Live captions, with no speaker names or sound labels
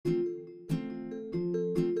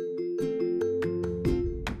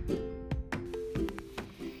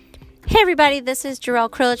everybody, this is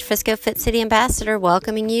Jarrell Krillich, Frisco Fit City Ambassador,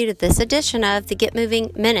 welcoming you to this edition of the Get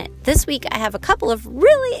Moving Minute. This week I have a couple of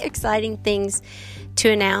really exciting things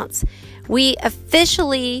to announce. We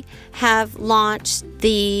officially have launched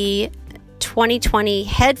the 2020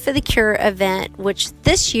 Head for the Cure event, which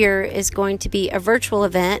this year is going to be a virtual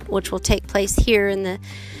event, which will take place here in the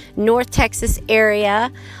North Texas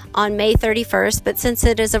area on May 31st. But since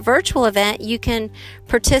it is a virtual event, you can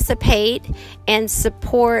participate and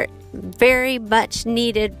support very much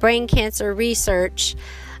needed brain cancer research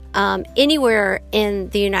anywhere in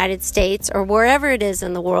the United States or wherever it is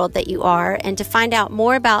in the world that you are. And to find out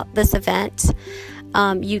more about this event,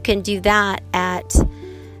 you can do that at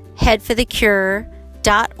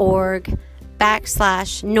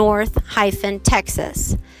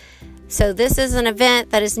headforthecure.org/North-Texas. So this is an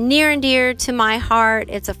event that is near and dear to my heart.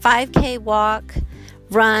 It's a 5K walk,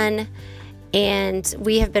 run, and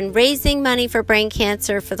we have been raising money for brain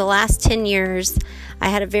cancer for the last 10 years. I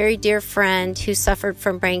had a very dear friend who suffered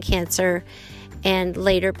from brain cancer and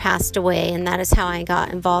later passed away, and that is how I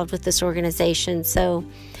got involved with this organization. So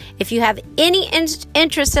if you have any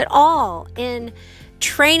interest at all in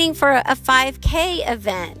training for a 5K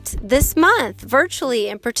event this month virtually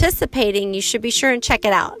and participating, you should be sure and check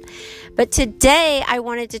it out. But today I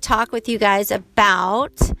wanted to talk with you guys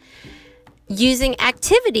about using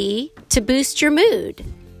activity to boost your mood.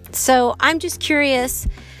 So I'm just curious,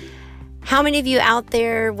 how many of you out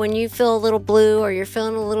there, when you feel a little blue or you're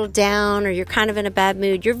feeling a little down or you're kind of in a bad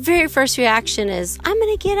mood, your very first reaction is, I'm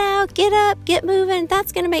going to get out, get up, get moving.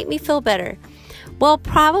 That's going to make me feel better. Well,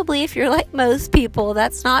 probably if you're like most people,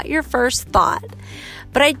 that's not your first thought.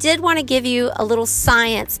 But I did want to give you a little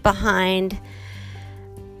science behind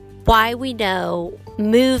why we know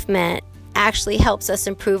movement actually helps us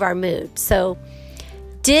improve our mood. So,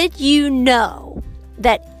 did you know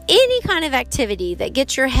that any kind of activity that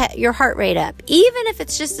gets your heart rate up, even if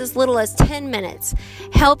it's just as little as 10 minutes,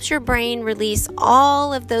 helps your brain release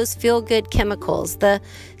all of those feel-good chemicals, the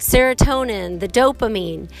serotonin, the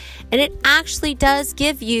dopamine, and it actually does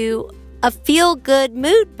give you a feel-good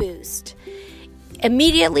mood boost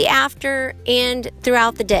immediately after and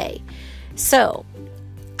throughout the day. So,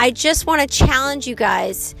 I just want to challenge you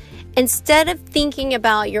guys, instead of thinking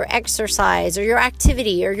about your exercise or your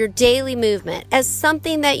activity or your daily movement as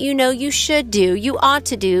something that you know you should do, you ought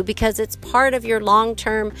to do because it's part of your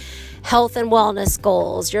long-term health and wellness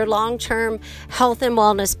goals, your long-term health and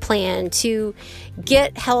wellness plan to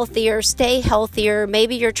get healthier, stay healthier.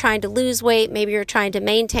 Maybe you're trying to lose weight. Maybe you're trying to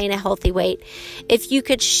maintain a healthy weight. If you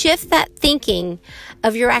could shift that thinking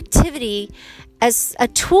of your activity as a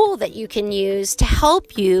tool that you can use to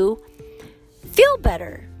help you feel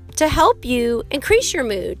better, to help you increase your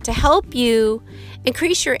mood, to help you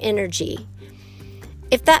increase your energy.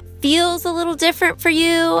 If that feels a little different for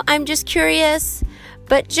you, I'm just curious,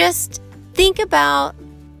 but just think about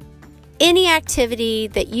any activity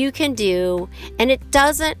that you can do, and it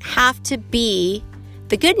doesn't have to be,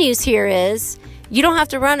 the good news here is, you don't have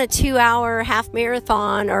to run a 2-hour half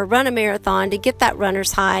marathon or run a marathon to get that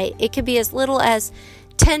runner's high. It could be as little as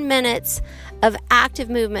 10 minutes of active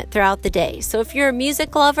movement throughout the day. So if you're a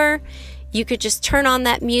music lover, you could just turn on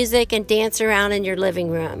that music and dance around in your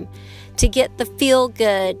living room to get the feel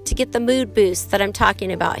good, to get the mood boost that I'm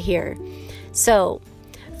talking about here. So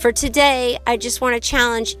for today, I just want to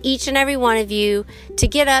challenge each and every one of you to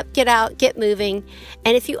get up, get out, get moving.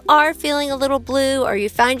 And if you are feeling a little blue or you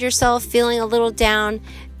find yourself feeling a little down,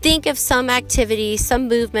 think of some activity, some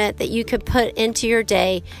movement that you could put into your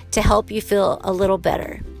day to help you feel a little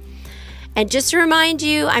better. And just to remind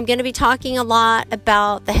you, I'm going to be talking a lot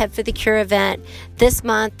about the Head for the Cure event this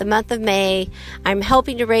month, the month of May. I'm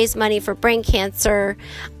helping to raise money for brain cancer.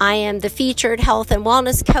 I am the featured health and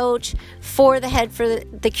wellness coach for the Head for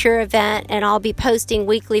the Cure event, and I'll be posting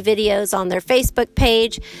weekly videos on their Facebook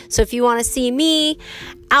page. So if you want to see me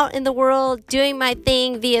out in the world doing my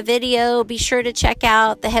thing via video, be sure to check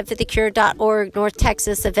out the headforthecure.org North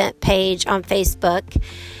Texas event page on Facebook.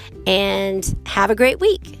 And have a great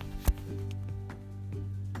week.